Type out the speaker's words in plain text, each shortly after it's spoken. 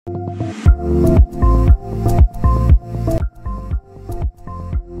To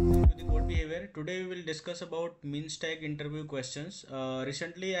the code behavior. Today we will discuss about mean stack interview questions.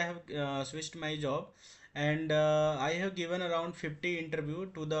 Recently I have switched my job, and I have given around 50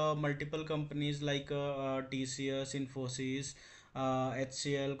 interview to the multiple companies like TCS, Infosys,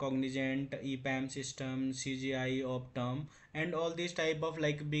 HCL, Cognizant, EPAM Systems, CGI, Optum, and all these type of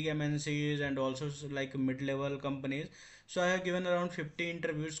like big MNCs and also like mid-level companies. So I have given around 50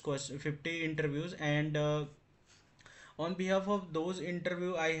 interviews, and on behalf of those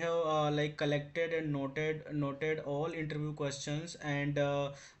interview I have like collected and noted all interview questions, and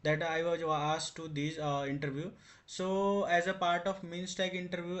that I was asked to these interview. So as a part of mean stack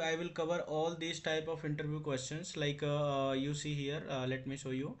interview I will cover all these type of interview questions like you see here. Let me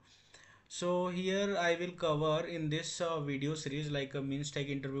show you. So here I will cover in this video series like a mean stack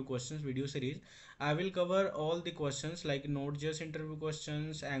interview questions video series. I will cover all the questions like Node.js interview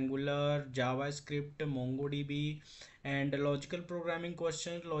questions, Angular, JavaScript, MongoDB, and logical programming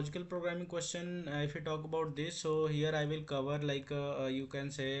questions. Logical programming question, if you talk about this, so here I will cover like you can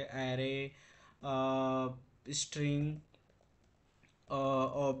say array, uh, string,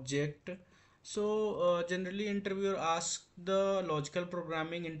 object. So generally interviewer asks the logical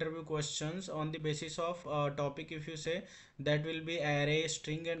programming interview questions on the basis of topic. If you say that will be array,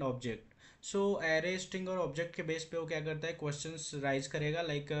 string and object. So array, string और object के base पे वो क्या करता है questions rise करेगा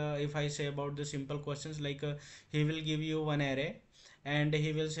like if I say about the simple questions like he will give you one array and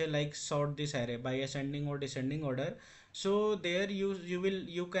he will say like sort this array by ascending or descending order. So there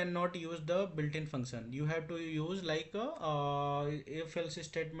you cannot use the built-in function. You have to use like a if else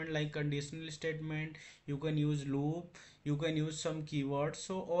statement like conditional statement. You can use loop, you can use some keywords.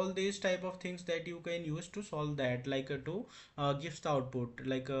 So all these type of things that you can use to solve that like to gives the output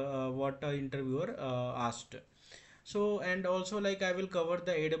like what interviewer asked. So and also like I will cover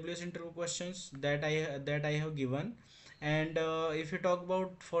the AWS interview questions that I have given. And if you talk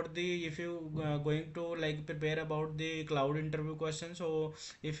about for the if you going to like prepare about the cloud interview question, so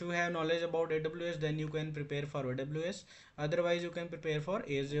if you have knowledge about AWS then you can prepare for AWS, otherwise you can prepare for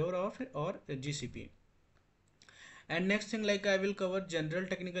Azure or GCP. And next thing like I will cover general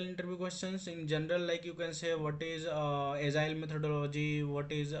technical interview questions in general, like you can say what is agile methodology,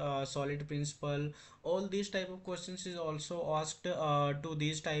 what is solid principle. All these type of questions is also asked to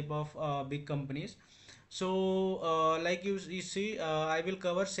these type of big companies. So like you see I will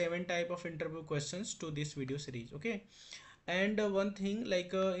cover 7 type of interview questions to this video series. Okay. And one thing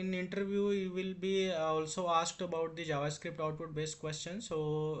like in interview you will be also asked about the JavaScript output based question.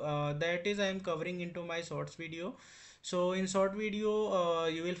 So that is I am covering into my shorts video. So in short video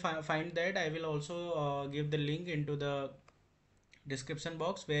you will find that I will also give the link into the description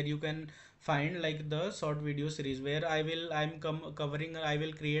box where you can find like the short video series where covering. I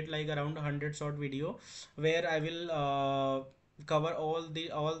will create like around 100 short video where I will cover all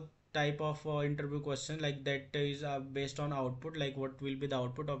type of interview question like that is based on output, like what will be the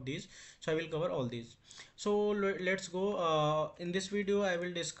output of these. So I will cover all these. So let's go. In this video I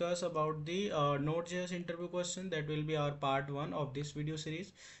will discuss about the Node.js interview question. That will be our part 1 of this video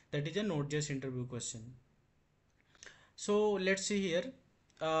series. That is a Node.js interview question. So let's see here.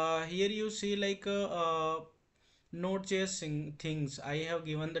 Here you see like Node.js things. I have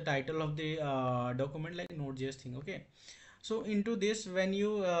given the title of the document like Node.js thing. Okay. So into this, when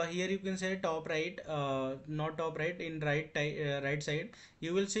you here you can say top right, not top right, in right side,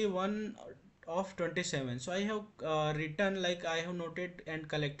 you will see one of 27. So I have written like I have noted and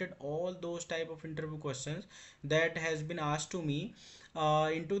collected all those type of interview questions that has been asked to me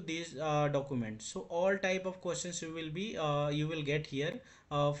into these documents. So all type of questions you will get here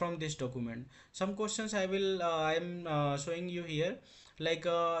from this document. Some questions I am showing you here like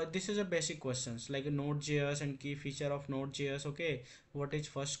this is a basic questions like Node.js and key feature of Node.js. Okay, what is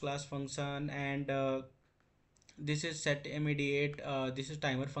first class function, and this is set immediate, this is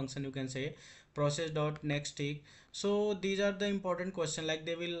timer function you can say, process dot next tick. So these are the important question, like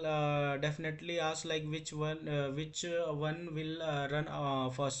they will definitely ask like which one will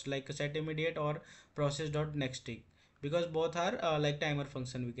run first, like set immediate or process dot next tick, because both are like timer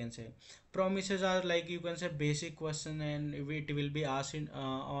function we can say. Promises are like you can say basic question, and it will be asked in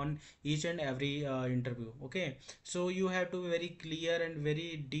on each and every interview. Okay, so you have to be very clear and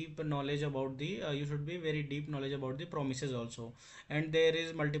very deep knowledge about the you should be very deep knowledge about the promises also. And there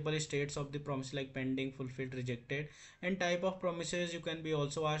is multiple states of the promise like pending, fulfilled, rejected. And type of promises you can be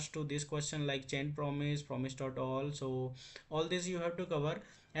also asked to this question like chain promise, promise dot all. So all this you have to cover.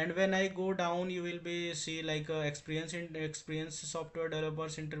 And when I go down you will be see like experience software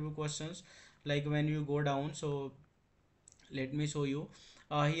developers interview questions, like when you go down. So let me show you.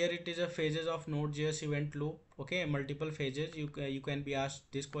 Here it is a phases of Node.js event loop. Okay, multiple phases. You can be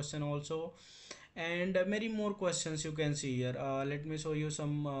asked this question also, and many more questions you can see here. Let me show you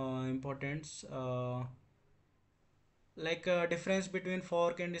some importance. Like difference between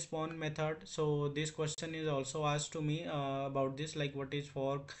fork and spawn method. So this question is also asked to me about this, like what is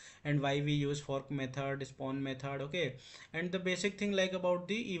fork and why we use fork method, spawn method. Okay, and the basic thing like about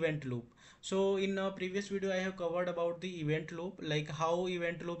the event loop. So in a previous video I have covered about the event loop, like how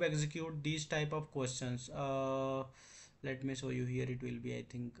event loop execute these type of questions. Let me show you here. It will be, I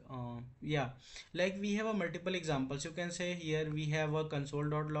think, yeah, like we have a multiple examples. You can say here we have a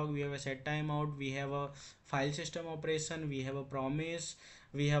console.log, we have a set timeout, we have a file system operation, we have a promise,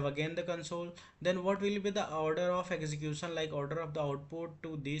 we have again the console. Then what will be the order of execution, like order of the output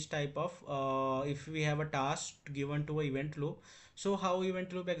to this type of if we have a task given to a event loop, so how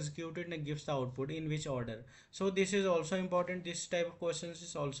event loop executed and gives the output in which order. So this is also important. This type of questions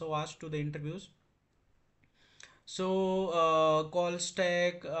is also asked to the interviews. So call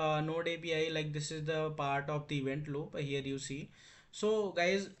stack, node API, like this is the part of the event loop here you see. So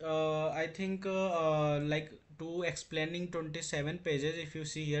guys, I think like to explaining 27 pages, if you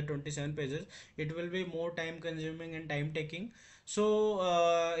see here 27 pages, it will be more time consuming and time taking.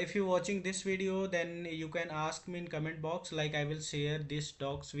 So if you're watching this video, then you can ask me in comment box, like I will share these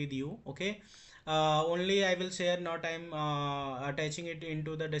docs with you. Okay, only I will share, not I'm attaching it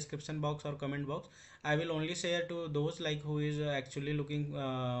into the description box or comment box. I will only share to those like who is actually looking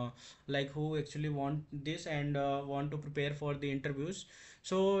like who actually want this and want to prepare for the interviews.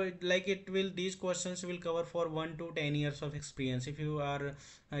 So like it will, these questions will cover for 1 to 10 years of experience. If you are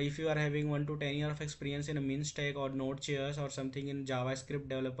having 1 to 10 years of experience in a min stack or Node.js or something in JavaScript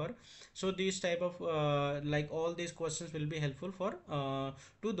developer, so these type of like all these questions will be helpful for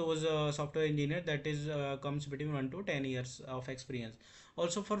to those software engineer that is comes between 1 to 10 years of experience.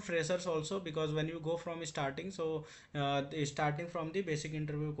 Also for freshers also, because when you go from starting, so starting from the basic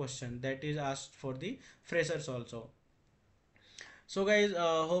interview question that is asked for the freshers also. So guys,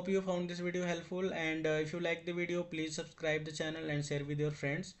 hope you found this video helpful, and if you like the video, please subscribe the channel and share with your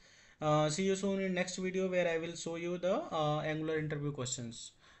friends. See you soon in next video where I will show you the Angular interview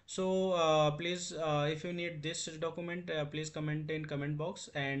questions. So please, if you need this document, please comment in comment box,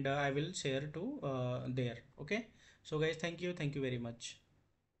 and I will share to there. Okay, so guys, thank you very much.